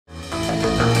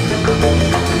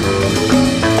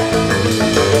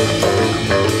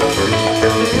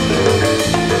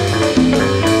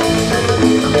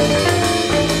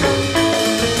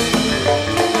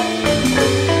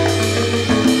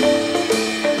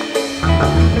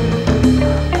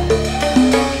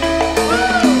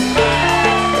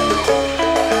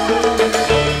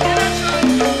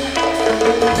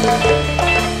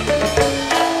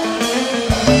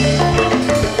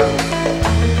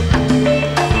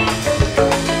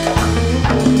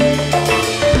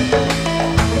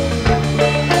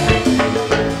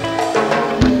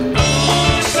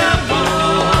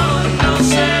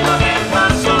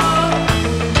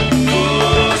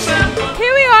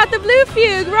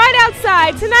right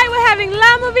outside. Tonight we're having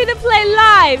La Movida play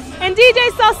live. And DJ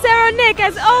Salsero Nick,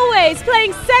 as always,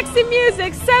 playing sexy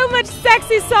music. So much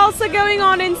sexy salsa going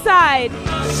on inside.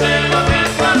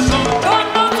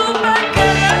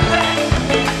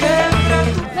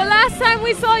 The last time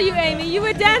we saw you, Amy, you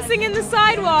were dancing in the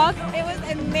sidewalk. It was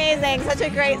amazing. Such a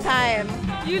great time.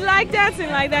 You like dancing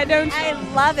like that, don't you? I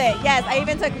love it. Yes, I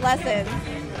even took lessons.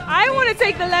 I want to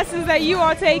take the lessons that you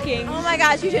are taking. Oh my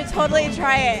gosh, you should totally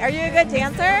try it. Are you a good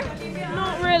dancer?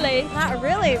 Not really. Not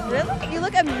really? Really? You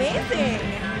look amazing.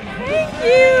 Thank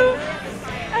you.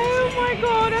 Oh my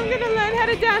God, I'm going to learn how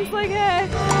to dance like her.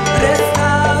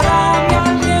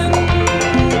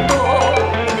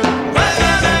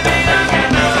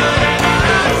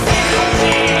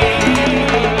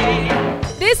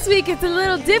 This week it's a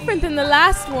little different than the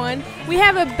last one. We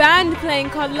have a band playing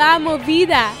called La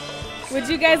Movida. Would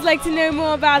you guys like to know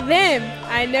more about them?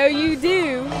 I know you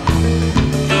do.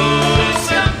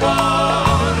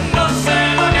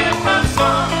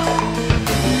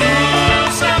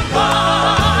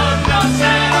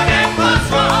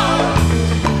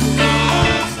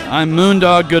 I'm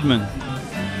Moondog Goodman.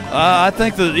 I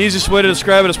think the easiest way to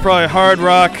describe it is probably hard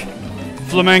rock,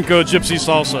 flamenco, gypsy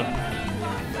salsa.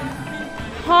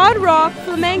 Hard rock,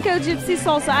 flamenco, gypsy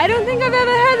salsa. I don't think I've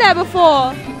ever heard that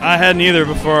before. I hadn't either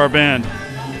before our band.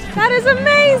 That is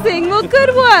amazing. Well,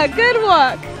 good work, good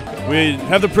work. We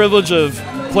have the privilege of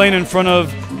playing in front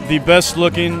of the best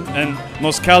looking and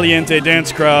most caliente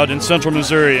dance crowd in central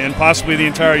Missouri and possibly the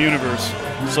entire universe.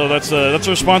 So that's a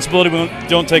responsibility we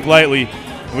don't take lightly.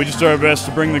 We just do our best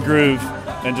to bring the groove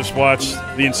and just watch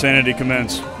the insanity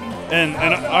commence. And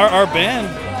our band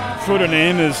Twitter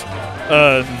name is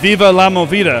Viva La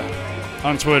Movida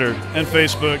on Twitter and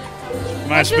Facebook,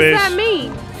 MySpace. What does that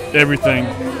mean? Everything.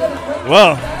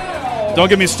 Well, don't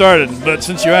get me started, but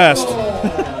since you asked.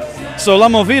 So La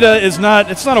Movida it's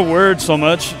not a word so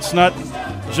much. It's not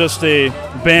just a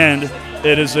band.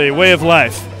 It is a way of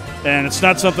life. And it's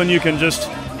not something you can just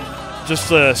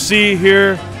see,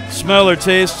 hear, smell, or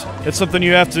taste. It's something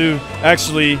you have to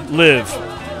actually live.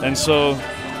 And so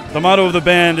the motto of the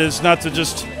band is not to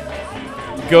just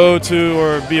go to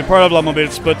or be a part of La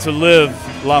Movida, but to live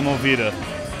La Movida,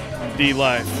 the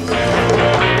life.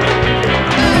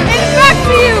 It's back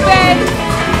to you, Ben.